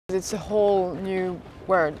It's a whole new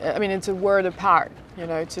world. I mean, it's a world apart, you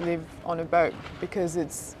know, to live on a boat, because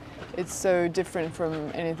it's so different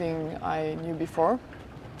from anything I knew before.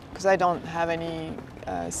 Because I don't have any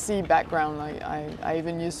sea background. Like I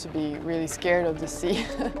even used to be really scared of the sea.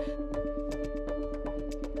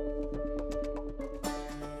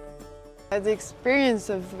 The experience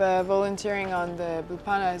of volunteering on the Blue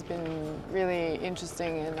Panda has been really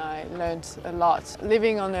interesting, and I learned a lot.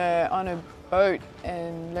 Living on a boat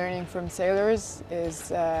and learning from sailors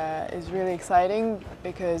is really exciting,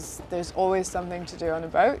 because there's always something to do on a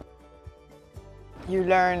boat. You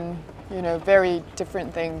learn, you know, very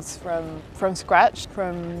different things from scratch,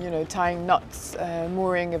 from, you know, tying knots,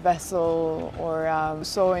 mooring a vessel, or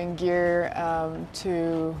sewing gear,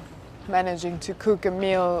 to managing to cook a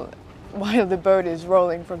meal while the boat is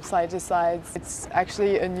rolling from side to side. It's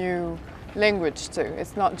actually a new language too.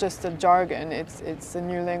 It's not just a jargon, it's a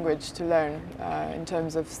new language to learn in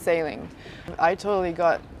terms of sailing. I totally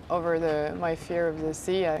got over my fear of the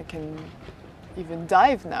sea. I can even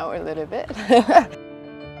dive now a little bit.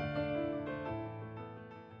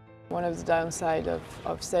 One of the downsides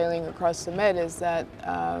of sailing across the Med is that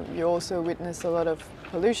you also witness a lot of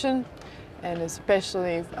pollution, and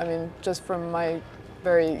especially, I mean, just from my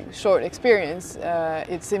very short experience,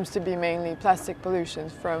 it seems to be mainly plastic pollution,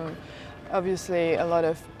 from obviously a lot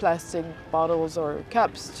of plastic bottles or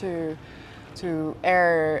cups to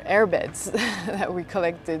airbeds that we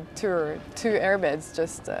collected, two airbeds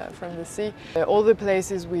just from the sea. All the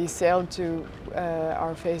places we sailed to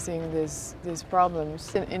are facing these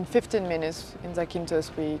problems. In 15 minutes in Zakynthos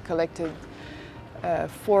we collected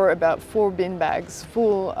about 4 bin bags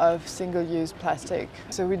full of single-use plastic.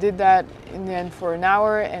 So we did that in the end for an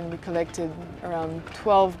hour, and we collected around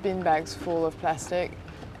 12 bin bags full of plastic.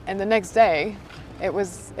 And the next day, it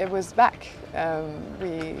was back.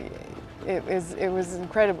 It was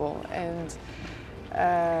incredible, and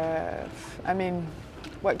I mean,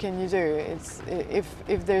 what can you do?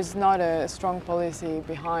 If there's not a strong policy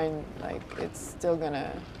behind, like, it's still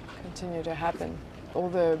gonna continue to happen. All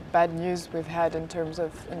the bad news we've had in terms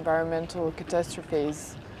of environmental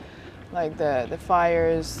catastrophes, like the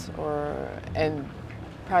fires, and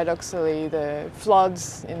paradoxically the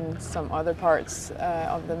floods in some other parts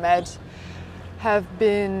of the Med, have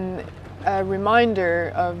been a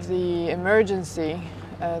reminder of the emergency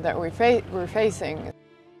that we're facing.